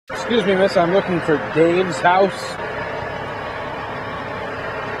Excuse me, miss, I'm looking for Dave's house.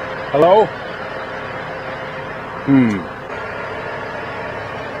 Hello?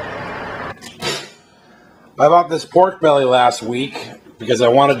 I bought this pork belly last week because I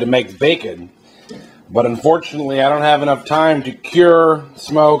wanted to make bacon, but unfortunately I don't have enough time to cure,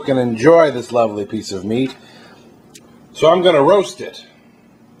 smoke, and enjoy this lovely piece of meat. So I'm going to roast it,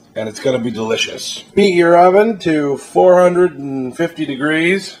 and it's going to be delicious. Heat your oven to 450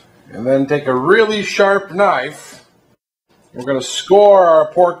 degrees, and then take a really sharp knife. We're going to score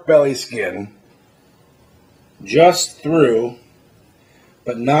our pork belly skin just through,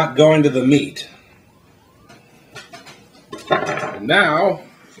 but not going to the meat. And now,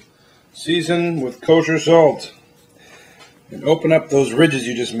 season with kosher salt. And open up those ridges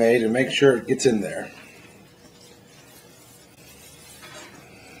you just made and make sure it gets in there.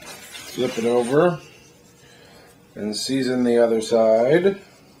 Flip it over and season the other side.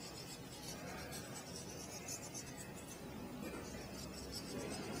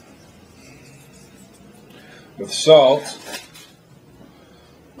 With salt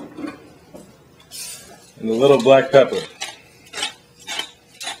and a little black pepper.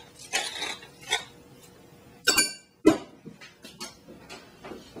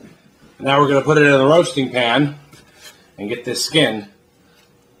 Now we're going to put it in the roasting pan and get this skin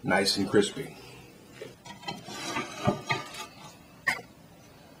nice and crispy.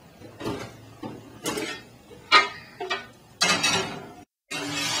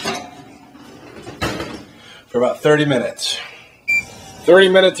 For about 30 minutes. 30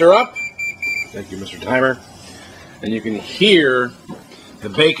 minutes are up. Thank you, Mr. Timer. And you can hear the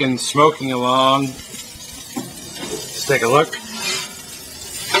bacon smoking along. Let's take a look.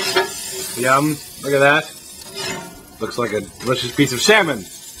 Yum. Look at that. Looks like a delicious piece of salmon.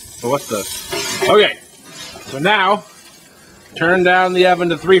 But what's the... Okay. So now, turn down the oven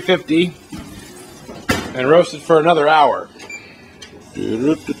to 350 and roast it for another hour.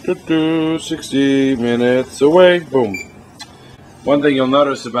 60 minutes away. Boom. One thing you'll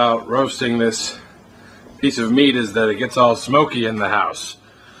notice about roasting this piece of meat is that it gets all smoky in the house.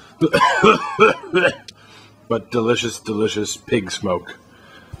 But delicious, delicious pig smoke.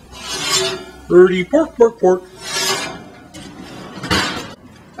 Birdie, pork, pork, pork.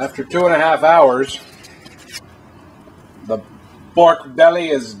 After 2.5 hours, the pork belly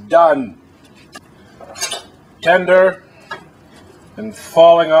is done. Tender and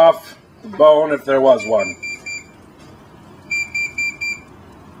falling off the bone if there was one.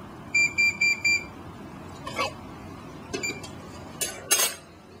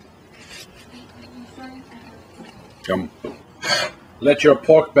 Come. Let your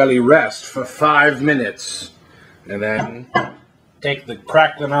pork belly rest for 5 minutes, and then take the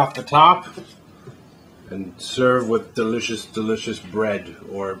crackling off the top and serve with delicious, delicious bread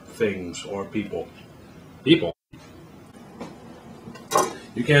or things or people. People.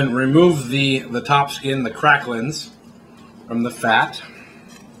 You can remove the top skin, the cracklings, from the fat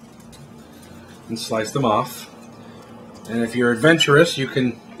and slice them off. And if you're adventurous, you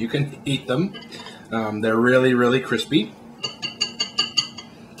can eat them. They're really, really crispy.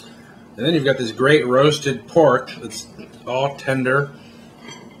 And then you've got this great roasted pork that's all tender.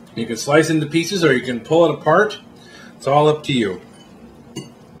 You can slice into pieces or you can pull it apart. It's all up to you.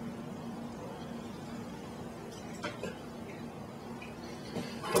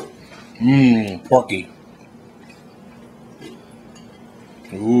 Mmm, porky.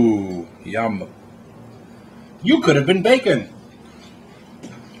 Ooh, yum. You could have been bacon.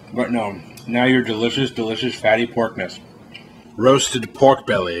 But no, now you're delicious, delicious fatty porkness. Roasted pork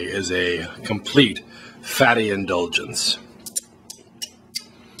belly is a complete fatty indulgence.